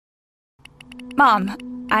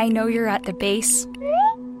Mom, I know you're at the base,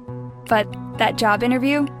 but that job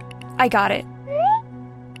interview, I got it.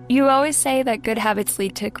 You always say that good habits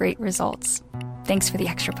lead to great results. Thanks for the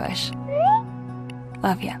extra push.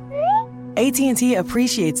 Love ya. AT&T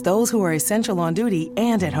appreciates those who are essential on duty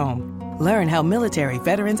and at home. Learn how military,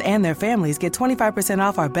 veterans, and their families get 25%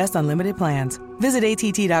 off our best unlimited plans. Visit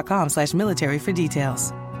att.com/military for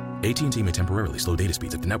details. AT&T may temporarily slow data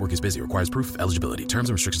speeds if the network is busy or requires proof of eligibility. Terms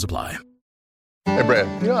and restrictions apply. Hey, Brad,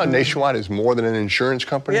 you know how Nationwide is more than an insurance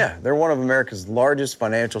company? Yeah, they're one of America's largest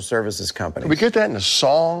financial services companies. We get that in a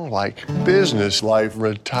song like Business Life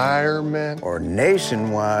Retirement. Or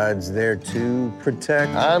Nationwide's there to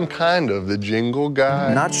protect. I'm kind of the jingle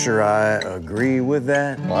guy. Not sure I agree with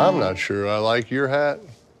that. Well, I'm not sure I like your hat.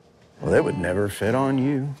 Well, it would never fit on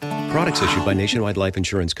you. Products issued by Nationwide Life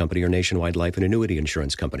Insurance Company or Nationwide Life and Annuity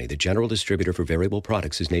Insurance Company. The general distributor for variable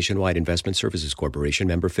products is Nationwide Investment Services Corporation,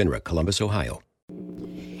 member FINRA, Columbus, Ohio.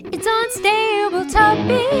 It's Unstable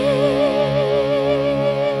Topics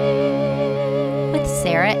with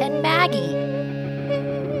Sarah and Maggie.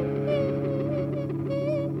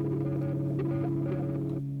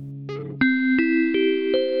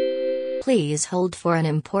 Please hold for an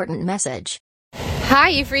important message. Hi,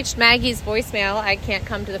 you've reached Maggie's voicemail. I can't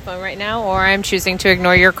come to the phone right now, or I'm choosing to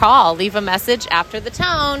ignore your call. Leave a message after the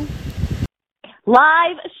tone.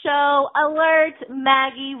 Live show alert,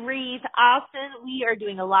 Maggie Reeves Austin. We are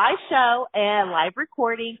doing a live show and live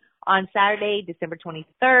recording on Saturday, December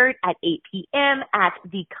 23rd at 8 p.m. at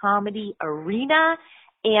the Comedy Arena.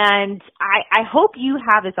 And I hope you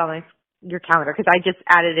have this on your calendar because I just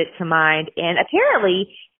added it to mine. And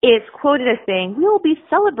apparently it's quoted as saying, we will be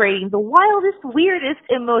celebrating the wildest, weirdest,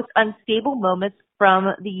 and most unstable moments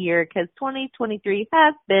from the year because 2023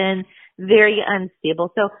 has been very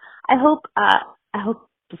unstable. So I hope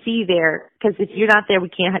to see you there because if you're not there, we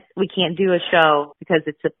can't do a show because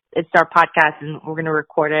it's our podcast and we're going to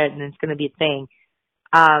record it and it's going to be a thing.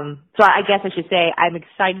 So I guess I should say I'm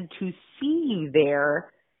excited to see you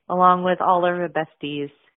there along with all of our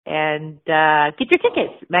besties and get your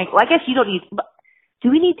tickets. Well, I guess you don't need. Do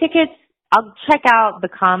we need tickets? I'll check out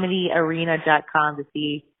thecomedyarena.com to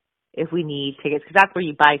see if we need tickets because that's where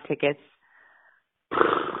you buy tickets.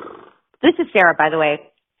 This is Sarah, by the way.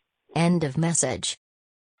 End of message.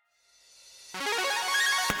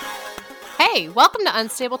 Hey, welcome to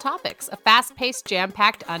Unstable Topics, a fast-paced,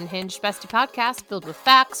 jam-packed, unhinged bestie podcast filled with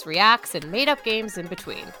facts, reacts, and made-up games in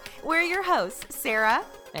between. We're your hosts, Sarah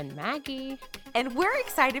and Maggie. And we're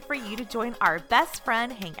excited for you to join our best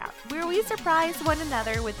friend hangout, where we surprise one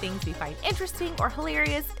another with things we find interesting or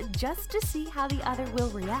hilarious just to see how the other will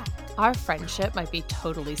react. Our friendship might be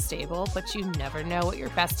totally stable, but you never know what your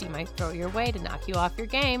bestie might throw your way to knock you off your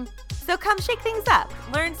game. So come shake things up,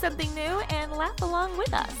 learn something new, and laugh along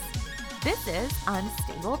with us. This is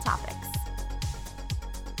Unstable Topics.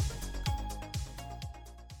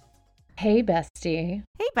 Hey, bestie.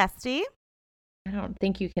 Hey, bestie. I don't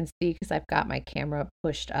think you can see because I've got my camera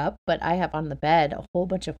pushed up, but I have on the bed a whole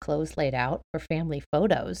bunch of clothes laid out for family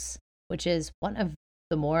photos, which is one of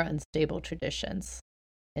the more unstable traditions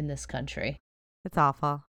in this country. It's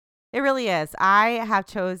awful. It really is. I have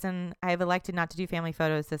elected not to do family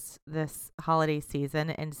photos this holiday season.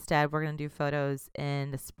 Instead, we're going to do photos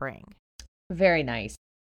in the spring. Very nice.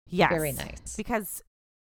 Yes. Very nice. Because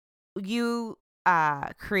you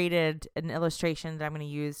created an illustration that I'm going to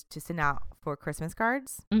use to send out for Christmas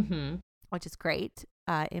cards, which is great.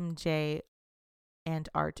 MJ and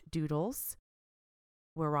Art Doodles,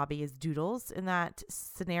 where Robbie is Doodles in that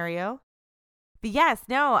scenario. But yes,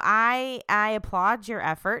 no, I applaud your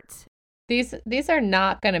effort. These are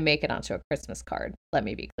not going to make it onto a Christmas card. Let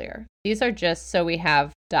me be clear. These are just so we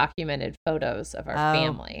have documented photos of our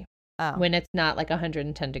family when it's not like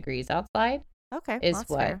 110 degrees outside. Okay, is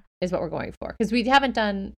what we're going for because we haven't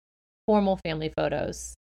done formal family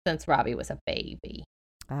photos since Robbie was a baby.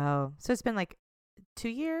 Oh, so it's been like 2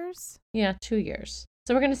 years? Yeah, 2 years.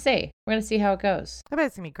 So we're gonna see. We're gonna see how it goes. I bet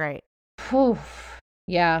it's gonna be great. Whew.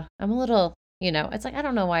 Yeah, I'm a little. It's like I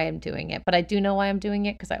don't know why I'm doing it, but I do know why I'm doing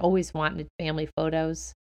it because I always wanted family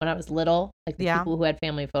photos when I was little. Like the people who had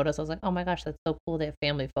family photos, I was like, oh my gosh, that's so cool. They have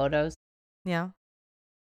family photos. Yeah.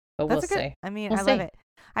 But we'll see. I mean, I love it.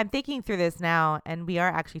 I'm thinking through this now, and we are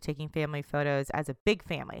actually taking family photos as a big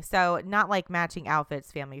family. So not like matching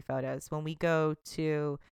outfits family photos. When we go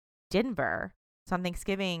to Denver, so on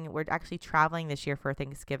Thanksgiving, we're actually traveling this year for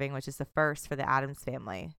Thanksgiving, which is the first for the Addams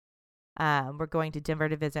family. We're going to Denver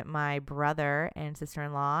to visit my brother and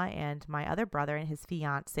sister-in-law, and my other brother and his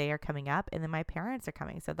fiance are coming up, and then my parents are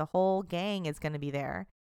coming. So the whole gang is going to be there.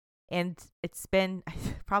 And it's been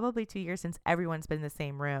probably 2 years since everyone's been in the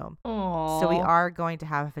same room. Aww. So we are going to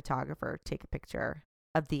have a photographer take a picture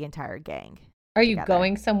of the entire gang. Are you together.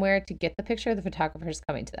 going somewhere to get the picture? Or the photographer's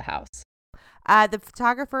coming to the house. The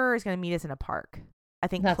photographer is going to meet us in a park. I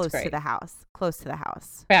think That's close to great. the house. Close to the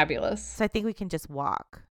house. Fabulous. So I think we can just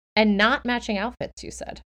walk. And not matching outfits, you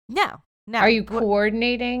said. No. Are you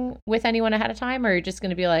coordinating with anyone ahead of time, or are you just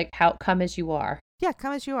going to be like, "How come as you are"? Yeah,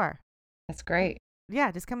 come as you are. That's great.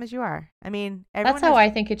 Yeah, just come as you are. I mean, that's how I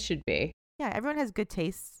think it should be. Yeah, everyone has good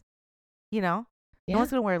tastes. You know, Yeah. No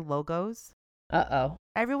one's gonna wear logos. Uh-oh.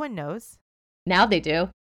 Everyone knows. Now they do.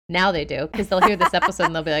 Because they'll hear this episode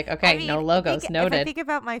and they'll be like, "Okay, I mean, no logos, noted." If I think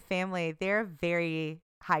about my family, they're very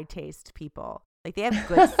high taste people. Like they have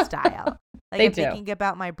good style. Like They I'm do. thinking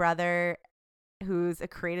about my brother, who's a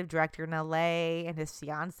creative director in LA, and his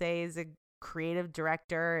fiance is a creative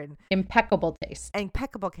director and impeccable taste. And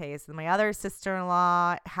my other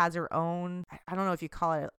sister-in-law has her own, I don't know if you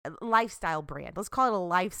call it a lifestyle brand. Let's call it a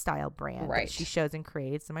lifestyle brand Right. that she shows and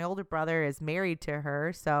creates. And my older brother is married to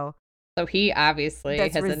her, so he obviously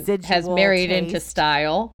that's has residual married taste. into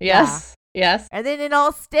style. Yes. Yeah. Yes. And then it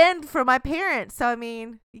all stemmed from my parents. So I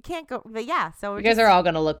mean, you can't go. But yeah, so You guys are all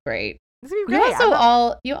gonna look great. It's gonna be great.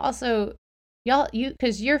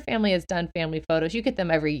 Because your family has done family photos. You get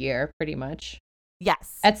them every year, pretty much.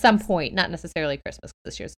 Yes. At some point, not necessarily Christmas.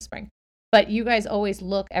 This year's the spring, but you guys always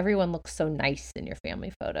everyone looks so nice in your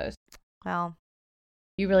family photos. Well,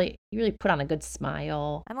 you really put on a good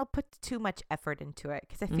smile. I don't put too much effort into it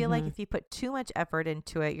because I feel like if you put too much effort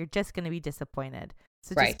into it, you're just going to be disappointed.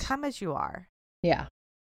 So just come as you are. Yeah.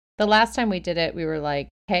 The last time we did it, we were like,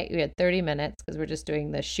 hey, we had 30 minutes because we're just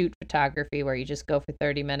doing the shoot photography where you just go for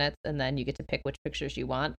 30 minutes and then you get to pick which pictures you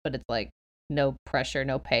want, but it's like no pressure,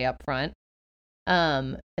 no pay up front.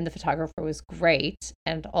 And the photographer was great.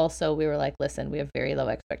 And also we were like, listen, we have very low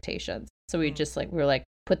expectations. So we were like,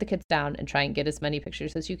 put the kids down and try and get as many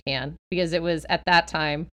pictures as you can, because it was at that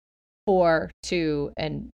time 4, 2,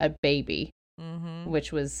 and a baby,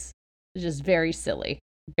 which was just very silly,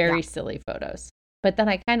 silly photos. But then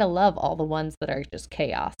I kind of love all the ones that are just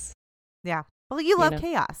chaos. Yeah. Well, you love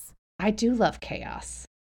chaos. I do love chaos.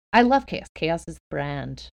 I love chaos. Chaos is the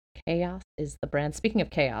brand. Chaos is the brand. Speaking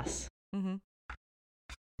of chaos.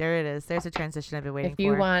 There it is. There's a transition I've been waiting for.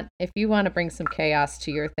 If you want to bring some chaos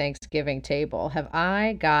to your Thanksgiving table, have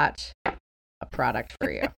I got a product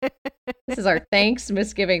for you? This is our Thanks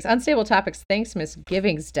Misgivings Unstable Topics Thanks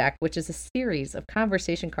Misgivings deck, which is a series of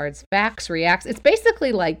conversation cards, facts, reacts. It's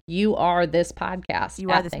basically like you are this podcast. You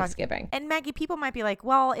are this Thanksgiving. And Maggie, people might be like,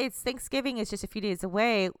 well, it's Thanksgiving. It's just a few days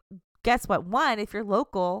away. Guess what? One, if you're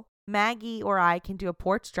local, Maggie or I can do a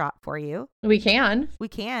porch drop for you. We can.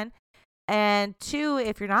 And 2,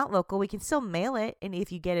 if you're not local, we can still mail it. And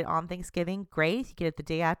if you get it on Thanksgiving, great. If you get it the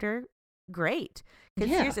day after, great.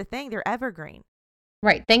 Because here's the thing, they're evergreen.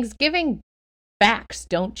 Right. Thanksgiving facts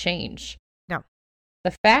don't change. No.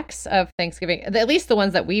 The facts of Thanksgiving, at least the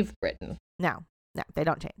ones that we've written. No, they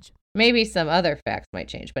don't change. Maybe some other facts might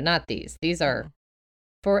change, but not these. These are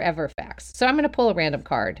forever facts. So I'm going to pull a random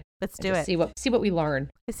card. Let's do it. See what we learn.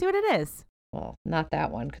 Let's see what it is. Well, not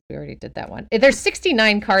that one, because we already did that one. There's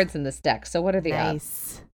 69 cards in this deck. So what are the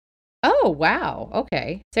odds? Oh, wow.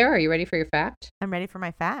 Okay. Sarah, are you ready for your fact? I'm ready for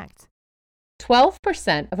my fact.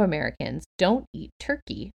 12% of Americans don't eat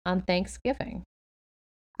turkey on Thanksgiving.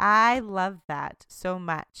 I love that so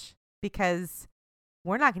much because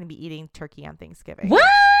we're not going to be eating turkey on Thanksgiving. What?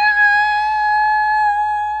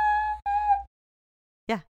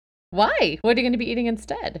 Yeah. Why? What are you going to be eating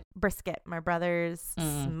instead? Brisket. My brother's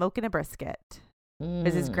smoking a brisket.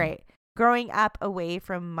 This is great. Growing up away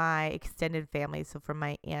from my extended family, so from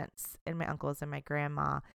my aunts and my uncles and my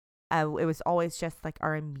grandma, it was always just like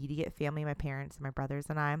our immediate family, my parents and my brothers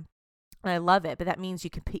and I. And I love it, but that means you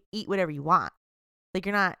can eat whatever you want. Like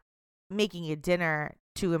you're not making a dinner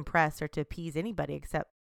to impress or to appease anybody except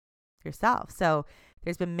yourself. So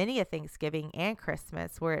there's been many a Thanksgiving and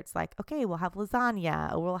Christmas where it's like, okay, we'll have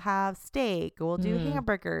lasagna, or we'll have steak, or we'll do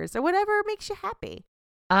hamburgers, or whatever makes you happy.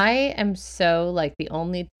 I am so like the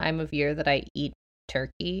only time of year that I eat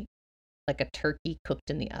turkey, like a turkey cooked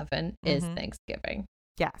in the oven, is Thanksgiving.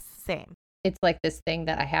 Yes, same. It's like this thing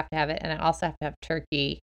that I have to have it. And I also have to have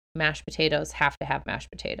turkey. Mashed potatoes, have to have mashed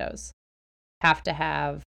potatoes. Have to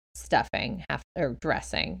have stuffing, or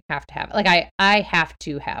dressing, have to have. Like I have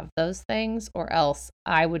to have those things, or else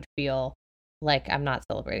I would feel like I'm not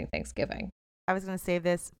celebrating Thanksgiving. I was going to save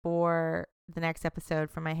this for the next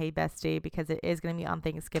episode for my Hey Bestie because it is going to be on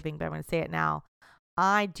Thanksgiving, but I'm going to say it now.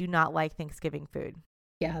 I do not like Thanksgiving food.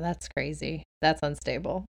 Yeah, that's crazy. That's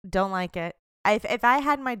unstable. Don't like it. If I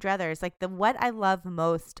had my druthers, like what I love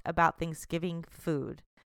most about Thanksgiving food,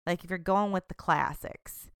 like if you're going with the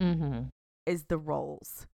classics, is the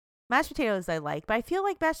rolls. Mashed potatoes I like, but I feel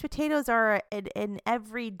like mashed potatoes are an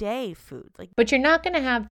everyday food. But you're not going to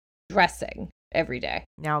have dressing every day.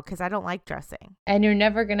 No, because I don't like dressing. And you're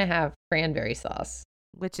never going to have cranberry sauce.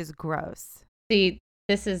 Which is gross. See,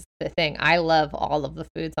 this is the thing. I love all of the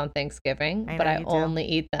foods on Thanksgiving, but I only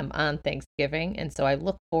eat them on Thanksgiving. And so I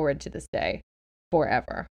look forward to this day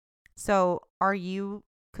forever. So are you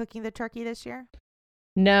cooking the turkey this year?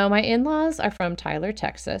 No, my in-laws are from Tyler,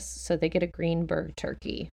 Texas, so they get a Greenberg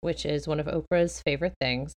turkey, which is one of Oprah's favorite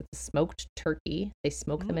things. It's a smoked turkey. They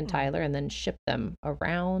smoke them in Tyler and then ship them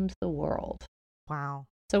around the world. Wow.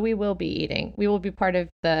 So we will be part of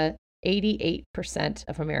the 88%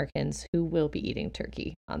 of Americans who will be eating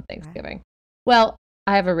turkey on Thanksgiving. Right. Well,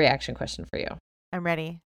 I have a reaction question for you. I'm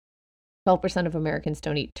ready. 12% of Americans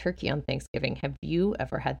don't eat turkey on Thanksgiving. Have you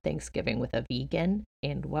ever had Thanksgiving with a vegan?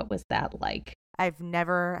 And what was that like? I've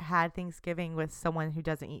never had Thanksgiving with someone who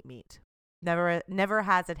doesn't eat meat. Never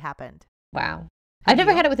has it happened. Wow. I've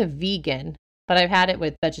never had it with a vegan, but I've had it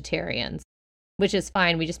with vegetarians, which is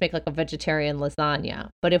fine. We just make like a vegetarian lasagna.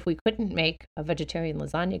 But if we couldn't make a vegetarian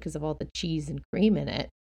lasagna because of all the cheese and cream in it,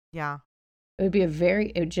 yeah, it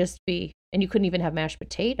would just be, and you couldn't even have mashed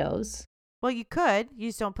potatoes. Well, you could. You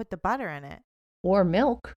just don't put the butter in it. Or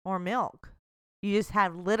milk. You just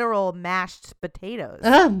have literal mashed potatoes.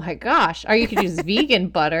 Oh my gosh. Or you could use vegan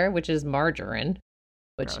butter, which is margarine,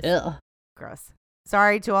 which, Gross.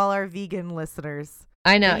 Sorry to all our vegan listeners.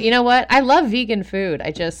 I know. You know what? I love vegan food.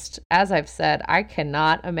 As I've said, I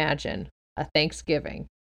cannot imagine a Thanksgiving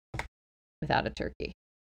without a turkey.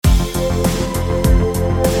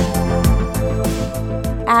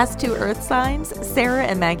 As to Earth signs, Sarah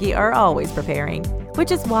and Maggie are always preparing,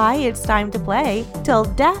 which is why it's time to play Till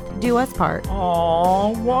Death Do Us Part.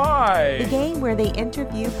 Aww, why? The game where they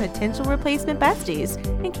interview potential replacement besties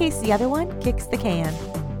in case the other one kicks the can.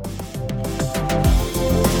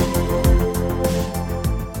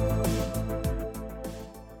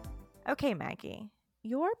 Okay, Maggie,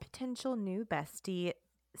 your potential new bestie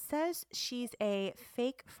says she's a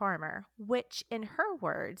fake farmer, which in her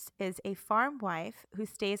words is a farm wife who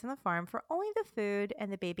stays on the farm for only the food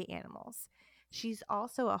and the baby animals. She's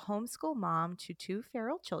also a homeschool mom to 2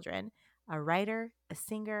 feral children, a writer, a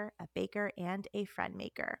singer, a baker, and a friend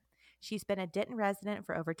maker. She's been a Denton resident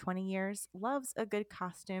for over 20 years, loves a good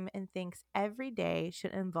costume, and thinks every day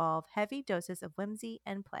should involve heavy doses of whimsy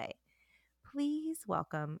and play. Please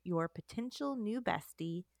welcome your potential new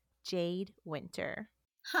bestie, Jade Winter.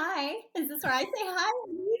 Hi. Is this where I say hi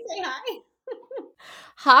or you say hi?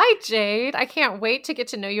 Hi, Jade. I can't wait to get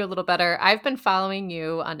to know you a little better. I've been following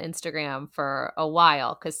you on Instagram for a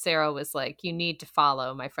while because Sarah was like, you need to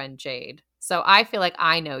follow my friend Jade. So I feel like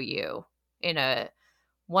I know you in a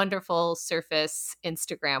wonderful surface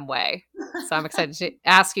Instagram way. So I'm excited to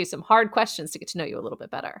ask you some hard questions to get to know you a little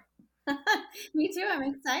bit better. Me too. I'm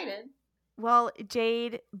excited. Well,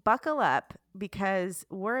 Jade, buckle up because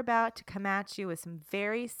we're about to come at you with some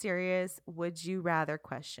very serious would you rather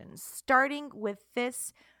questions. Starting with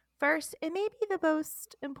this first, it may be the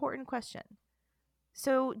most important question.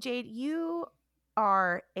 So, Jade, you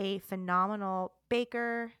are a phenomenal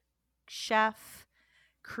baker, chef,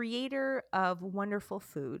 creator of wonderful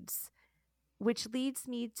foods, which leads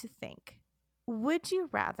me to think, would you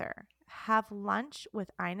rather have lunch with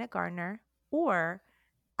Ina Gardner or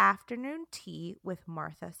afternoon tea with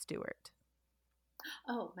Martha Stewart?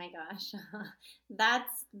 Oh my gosh.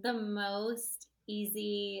 That's the most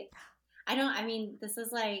easy. This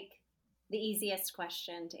is like the easiest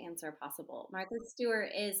question to answer possible. Martha Stewart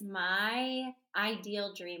is my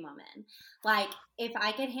ideal dream woman. Like, if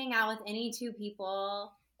I could hang out with any 2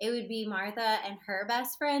 people, it would be Martha and her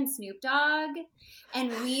best friend, Snoop Dogg. And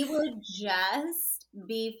we would just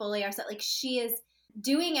be fully ourselves. Like, she is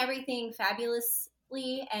doing everything fabulously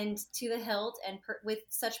and to the hilt and with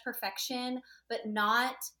such perfection, but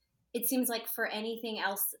not, it seems like, for anything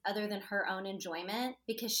else other than her own enjoyment,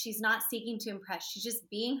 because she's not seeking to impress. She's just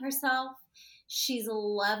being herself. She's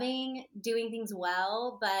loving doing things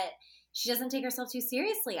well, but she doesn't take herself too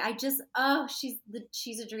seriously.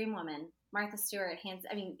 She's a dream woman. Martha Stewart,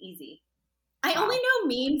 easy. I only know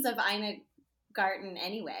memes of Ina Garten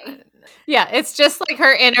anyway. Yeah, it's just like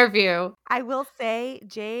her interview. I will say,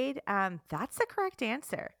 Jade, that's the correct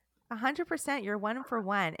answer. 100%. You're 1 for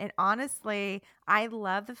 1. And honestly, I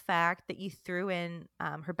love the fact that you threw in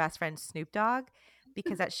her best friend Snoop Dogg,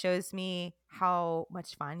 because that shows me how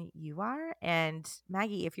much fun you are. And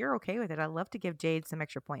Maggie, if you're okay with it, I'd love to give Jade some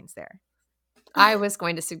extra points there. I was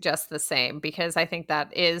going to suggest the same because I think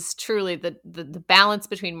that is truly the balance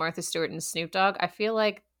between Martha Stewart and Snoop Dogg. I feel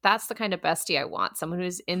like that's the kind of bestie I want, someone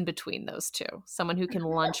who's in between those two, someone who can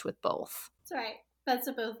lunch with both. That's right. Best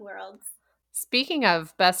of both worlds. Speaking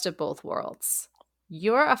of best of both worlds,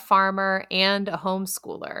 you're a farmer and a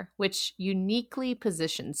homeschooler, which uniquely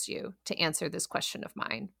positions you to answer this question of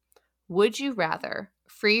mine. Would you rather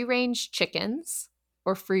free-range chickens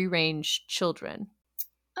or free-range children?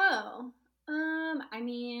 Oh, I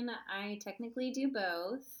mean, I technically do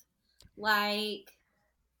both. Like,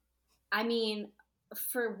 I mean,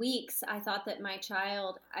 for weeks, I thought that my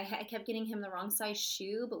child, I kept getting him the wrong size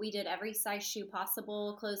shoe, but we did every size shoe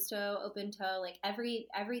possible, closed toe, open toe, like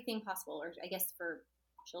everything possible. Or I guess for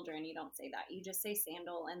children, you don't say that. You just say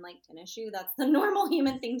sandal and like tennis shoe. That's the normal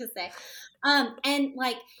human thing to say. And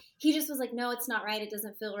like, he just was like, no, it's not right. It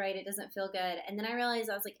doesn't feel right. It doesn't feel good. And then I realized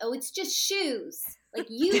I was like, oh, it's just shoes. Like,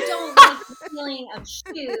 you don't like the feeling of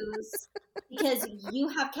shoes because you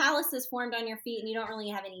have calluses formed on your feet and you don't really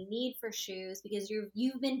have any need for shoes because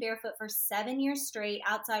you've been barefoot for 7 years straight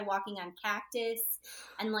outside walking on cactus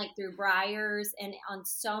and like through briars and on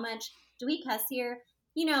so much. Do we cuss here?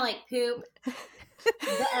 You know, like poop.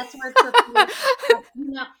 The S word for poop.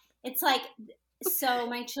 You know, it's like, so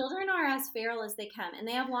my children are as feral as they come and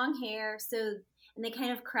they have long hair. So, and they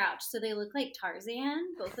kind of crouch. So they look like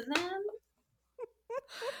Tarzan, both of them.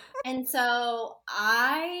 And so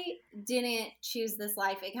I didn't choose this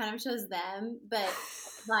life. It kind of chose them. But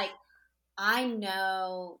like, I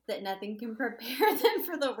know that nothing can prepare them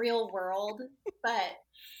for the real world. But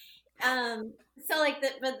so like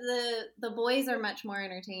the boys are much more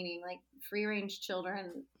entertaining. Like, free range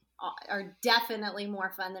children are definitely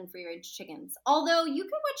more fun than free range chickens. Although you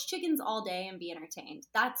can watch chickens all day and be entertained.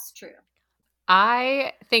 That's true.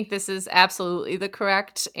 I think this is absolutely the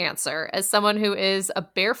correct answer. As someone who is a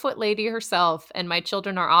barefoot lady herself, and my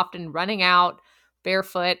children are often running out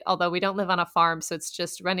barefoot, although we don't live on a farm, so it's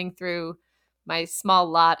just running through my small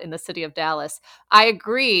lot in the city of Dallas. I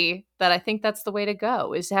agree that I think that's the way to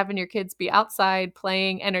go, is having your kids be outside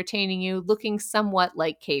playing, entertaining you, looking somewhat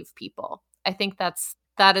like cave people. I think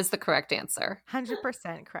that is the correct answer.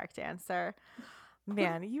 100% correct answer.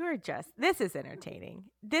 Man, you are this is entertaining.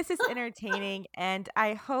 This is entertaining. And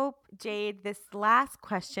I hope, Jade, this last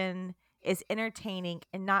question is entertaining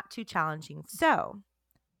and not too challenging. So,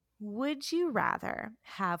 would you rather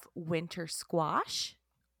have winter squash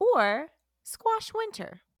or squash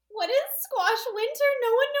winter? What is squash winter?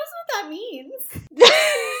 No one knows what that means.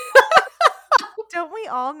 Don't we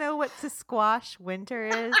all know what to squash winter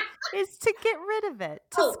is? Is to get rid of it,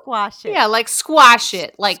 to squash it. Yeah, like squash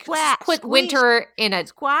it. Like put squeeze, winter in a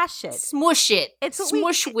squash it. Smush it.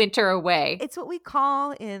 Smush winter away. It's what we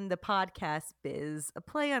call in the podcast biz a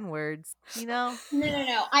play on words, you know?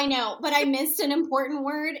 No. I know, but I missed an important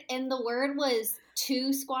word, and the word was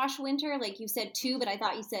to squash winter. Like, you said to, but I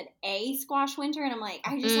thought you said a squash winter, and I'm like,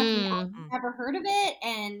 I've never heard of it,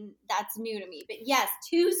 and that's new to me. But yes,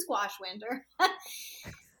 to squash winter.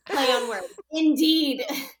 Play on words. Indeed.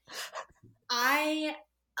 My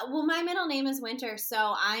middle name is Winter,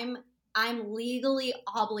 so I'm legally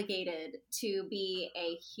obligated to be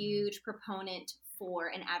a huge proponent for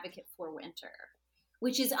an advocate for winter,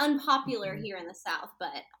 which is unpopular here in the South,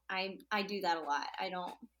 but I do that a lot. I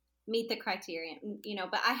don't meet the criterion,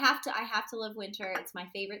 but I have to love winter. It's my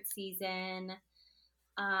favorite season.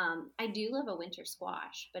 I do love a winter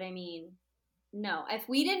squash, but I mean, no, if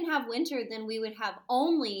we didn't have winter, then we would have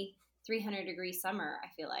only 300-degree summer, I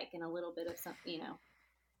feel like, and a little bit of something,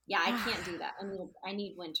 Yeah, I can't do that. I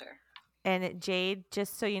need winter. And Jade,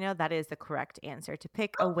 just so you know, that is the correct answer. To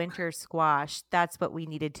pick a winter squash, that's what we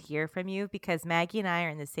needed to hear from you, because Maggie and I are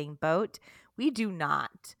in the same boat. We do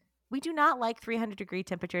not like 300-degree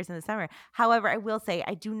temperatures in the summer. However, I will say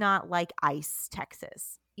I do not like ice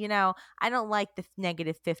Texas. I don't like the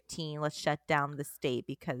 -15. Let's shut down the state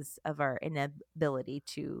because of our inability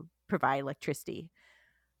to provide electricity.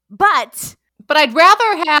 But I'd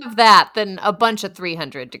rather have that than a bunch of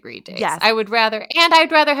 300-degree days. Yes. I'd rather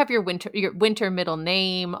have your winter middle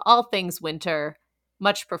name, all things winter.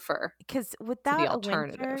 Much prefer. Because without a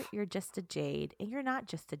winter, you're just a Jade, and you're not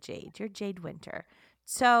just a Jade. You're Jade Winter.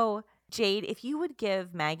 So, Jade, if you would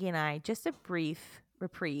give Maggie and I just a brief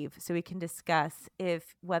reprieve so we can discuss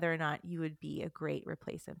whether or not you would be a great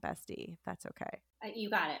replacement bestie, if that's okay. You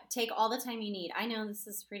got it. Take all the time you need. I know this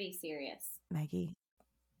is pretty serious. Maggie.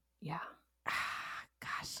 Yeah.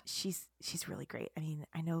 Gosh, she's really great. I mean,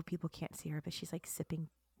 I know people can't see her, but she's like sipping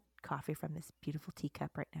coffee from this beautiful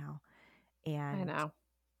teacup right now. And I know.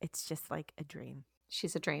 It's just like a dream.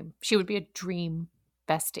 She's a dream. She would be a dream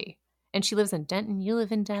bestie. And she lives in Denton. You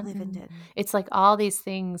live in Denton. I live in Denton. It's like all these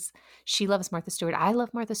things. She loves Martha Stewart. I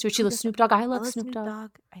love Martha Stewart. She loves Snoop Dogg. I love Snoop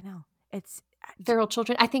Dogg. I know. It's feral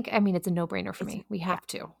children. I mean, it's a no-brainer for me. We have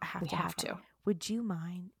to. We have to. Would you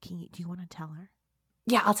mind? Do you want to tell her?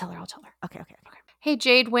 Yeah, I'll tell her. Okay. Hey,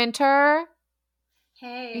 Jade Winter.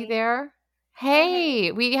 Hey. Are you there?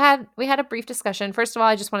 Hey, we had a brief discussion. First of all,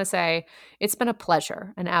 I just want to say it's been a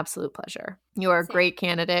pleasure, an absolute pleasure. You are a great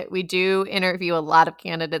candidate. We do interview a lot of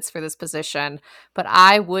candidates for this position, but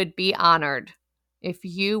I would be honored if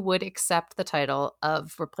you would accept the title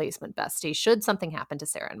of replacement bestie should something happen to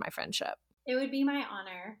Sarah and my friendship. It would be my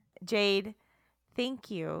honor. Jade,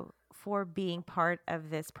 thank you for being part of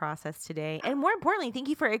this process today. And more importantly, thank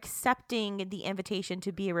you for accepting the invitation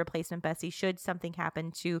to be a replacement bestie should something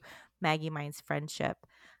happen to Maggie Mine's friendship.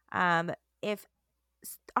 If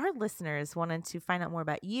our listeners wanted to find out more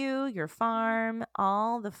about you, your farm,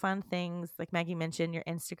 all the fun things, like Maggie mentioned, your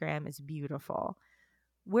Instagram is beautiful.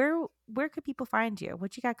 Where could people find you?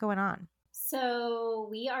 What you got going on? So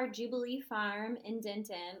we are Jubilee Farm in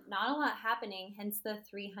Denton. Not a lot happening, hence the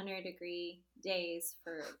 300-degree days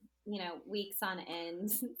for, weeks on end.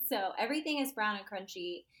 So everything is brown and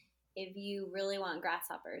crunchy. If you really want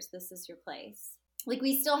grasshoppers, this is your place. Like,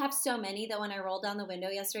 we still have so many that when I rolled down the window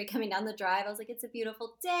yesterday coming down the drive, I was like, it's a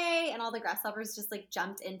beautiful day. And all the grasshoppers just like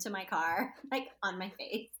jumped into my car, like on my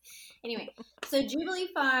face. Anyway, so Jubilee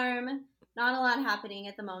Farm, not a lot happening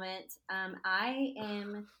at the moment. I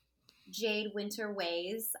am Jade Winter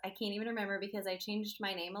Ways. I can't even remember because I changed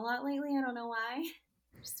my name a lot lately. I don't know why.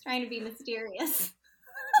 I'm just trying to be mysterious.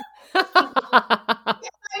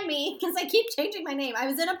 Find me because I keep changing my name. I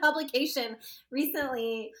was in a publication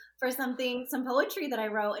recently for some poetry that I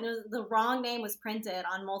wrote, and the wrong name was printed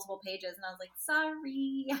on multiple pages, and I was like,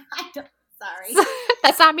 sorry. Sorry.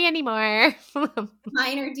 That's not me anymore.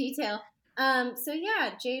 Minor detail. So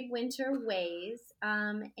yeah, Jade Winter Ways.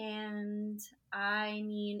 And I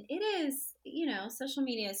mean, it is, social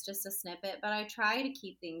media is just a snippet, but I try to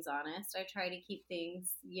keep things honest. I try to keep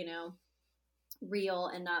things, real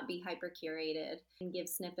and not be hyper curated, and give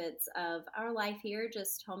snippets of our life here,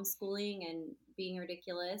 just homeschooling and being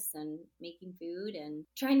ridiculous and making food and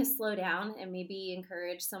trying to slow down and maybe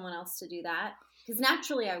encourage someone else to do that. Because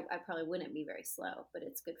naturally I probably wouldn't be very slow, but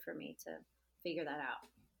it's good for me to figure that out.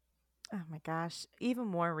 Oh my gosh. Even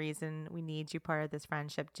more reason we need you part of this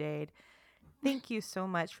friendship, Jade. Thank you so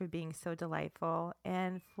much for being so delightful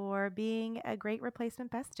and for being a great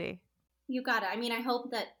replacement bestie. You got it. I mean, I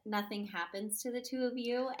hope that nothing happens to the two of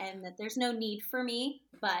you and that there's no need for me,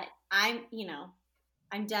 but I'm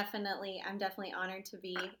definitely honored to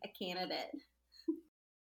be a candidate.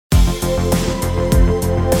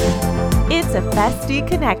 It's a bestie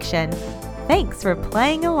connection. Thanks for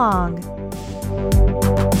playing along.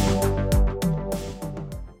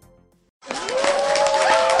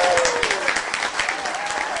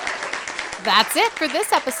 That's it for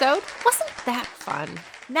this episode. Wasn't that fun?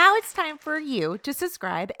 Now it's time for you to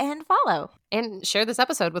subscribe and follow. And share this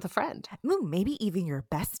episode with a friend. Ooh, maybe even your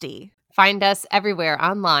bestie. Find us everywhere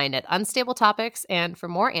online at Unstable Topics. And for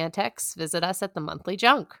more antics, visit us at the Monthly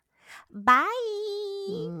Junk. Bye.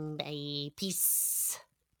 Bye. Peace.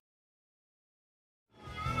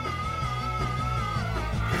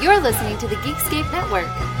 You're listening to the Geekscape Network.